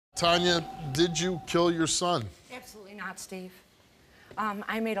Tanya, did you kill your son? Absolutely not, Steve.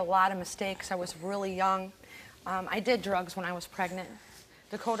 I made a lot of mistakes. I was really young. I did drugs when I was pregnant.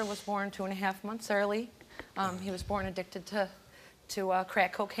 Dakota was born 2.5 months early. He was born addicted to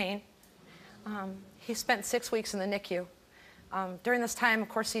crack cocaine. He spent 6 weeks in the NICU. During this time, of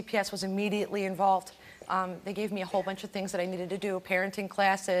course, CPS was immediately involved. They gave me a whole bunch of things that I needed to do, parenting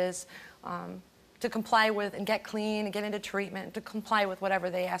classes, to comply with and get clean and get into treatment, to comply with whatever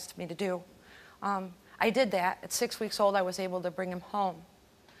they asked me to do. I did that. At 6 weeks old, I was able to bring him home.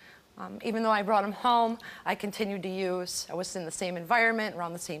 Even though I brought him home, I continued to use. I was in the same environment,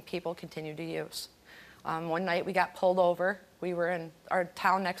 around the same people, continued to use. One night we got pulled over. We were in our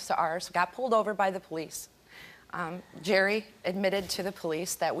town next to ours, got pulled over by the police. Jerry admitted to the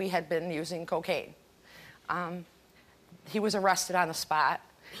police that we had been using cocaine. He was arrested on the spot.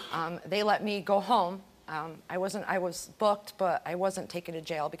 They let me go home. I was booked, but I wasn't taken to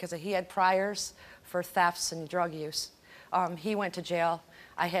jail because he had priors for thefts and drug use. He went to jail.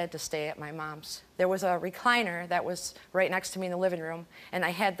 I had to stay at my mom's. There was a recliner that was right next to me in the living room, and I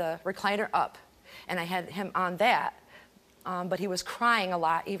had the recliner up, and I had him on that. But he was crying a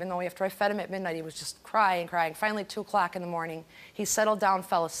lot, even though after I fed him at midnight, he was just crying. Finally, 2 o'clock in the morning, he settled down,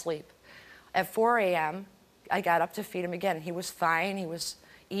 fell asleep. At 4 a.m., I got up to feed him again. He was fine. He was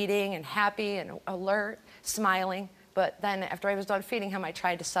eating and happy and alert, smiling. But then after I was done feeding him, I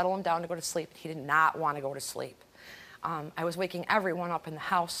tried to settle him down to go to sleep. He did not want to go to sleep. I was waking everyone up in the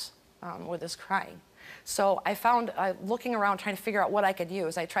house with his crying. So I found, looking around, trying to figure out what I could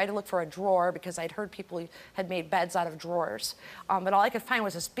use. I tried to look for a drawer because I'd heard people had made beds out of drawers. But all I could find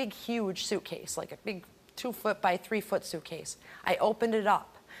was this big, huge suitcase, like a big 2-foot by 3-foot suitcase. I opened it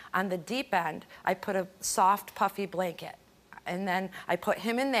up. On the deep end, I put a soft, puffy blanket. And then I put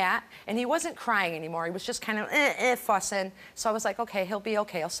him in that, and he wasn't crying anymore. He was just kind of fussing. So I was like, okay, he'll be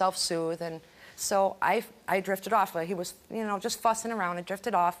okay. He'll self-soothe. And so I drifted off. He was, you know, just fussing around. I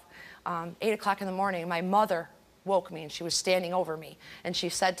drifted off. 8 o'clock in the morning, my mother woke me, and she was standing over me. And she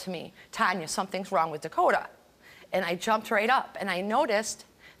said to me, Tanya, something's wrong with Dakota. And I jumped right up, and I noticed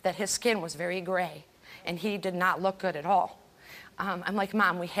that his skin was very gray, and he did not look good at all. I'm like,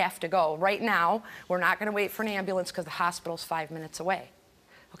 Mom, we have to go. Right now, we're not going to wait for an ambulance because the hospital's 5 minutes away.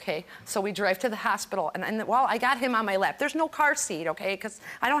 Okay, so we drive to the hospital, and well, I got him on my lap. There's no car seat, okay, because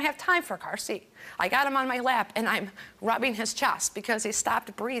I don't have time for a car seat. I got him on my lap, and I'm rubbing his chest because he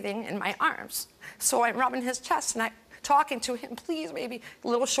stopped breathing in my arms. So I'm rubbing his chest, and I'm talking to him, please, maybe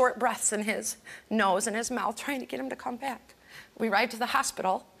little short breaths in his nose and his mouth, trying to get him to come back. We arrived to the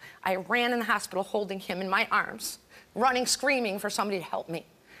hospital. I ran in the hospital holding him in my arms, running, screaming for somebody to help me.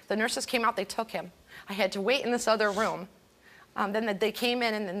 The nurses came out, they took him. I had to wait in this other room. Then they came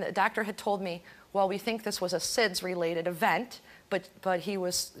in, and then the doctor had told me, well, we think this was a SIDS-related event, but he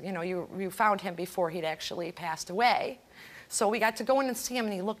was, you know, you found him before he'd actually passed away. So we got to go in and see him,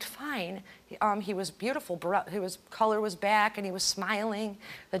 and he looked fine. He was beautiful. His color was back, and he was smiling.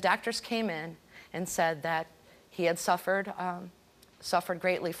 The doctors came in and said that he had suffered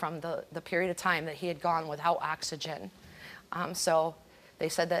greatly from the period of time that he had gone without oxygen. So they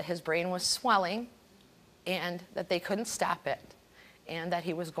said that his brain was swelling, and that they couldn't stop it, and that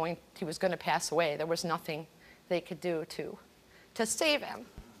he was going to pass away. There was nothing they could do to save him.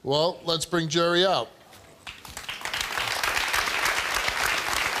 Well, let's bring Jerry out.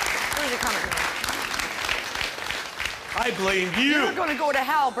 Where's he coming from? I blame you. You're gonna go to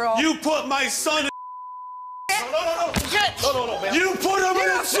hell, bro. You put my son in. No, man. You put him in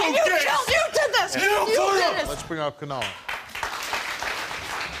a suitcase. You did this. You put him. Let's bring out Kanoa.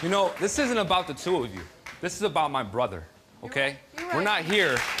 You know, this isn't about the two of you. This is about my brother, okay? You're right. We're not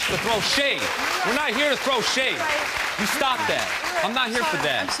here to throw shade. We're not here to throw shade. You stop that. I'm not here for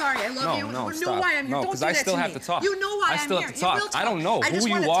that. I'm sorry. I love you. No, you stop. know why I'm here. No, because I still have to talk. You know why I'm here. I still have to talk. I don't know who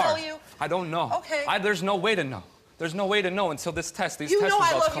you are. I don't know. Okay. There's no way to know. There's no way to know until these test results come out. You know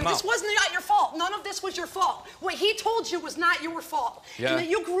I love you. This wasn't not your fault. None of this was your fault. What he told you was not your fault. Yeah. And that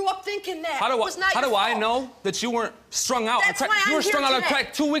you grew up thinking that was not How your do fault. I know that you weren't strung out on crack? You were strung out on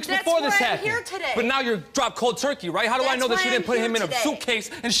crack 2 weeks before this happened. Here today. But now you're dropped cold turkey, right? How do I know that you didn't put him in a suitcase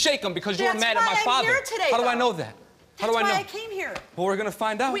and shake him because you were mad at my father? Here today, How do I know that? How do I know? That's why I came here. Well, we're gonna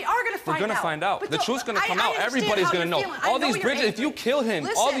find out. We are gonna find out. We're gonna find out. The truth's gonna come out. Everybody's gonna know. All these bridges, if you kill him,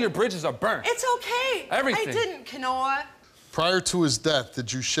 all of your bridges are burnt. It's okay. Everything. I didn't, Kanoa. Prior to his death,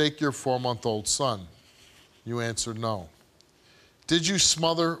 did you shake your 4-month-old son? You answered no. Did you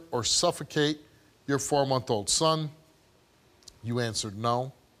smother or suffocate your 4-month-old son? You answered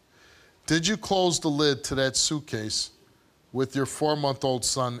no. Did you close the lid to that suitcase with your 4-month-old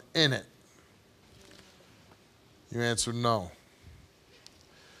son in it? You answered no.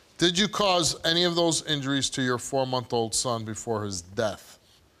 Did you cause any of those injuries to your 4-month-old son before his death?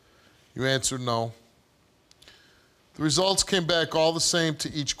 You answered no. The results came back all the same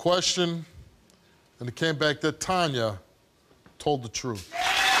to each question, and it came back that Tanya told the truth.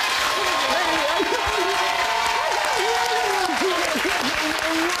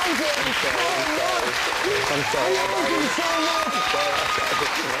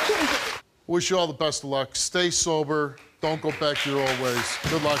 Wish you all the best of luck. Stay sober. Don't go back to your old ways.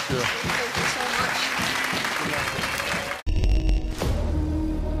 Good luck to you.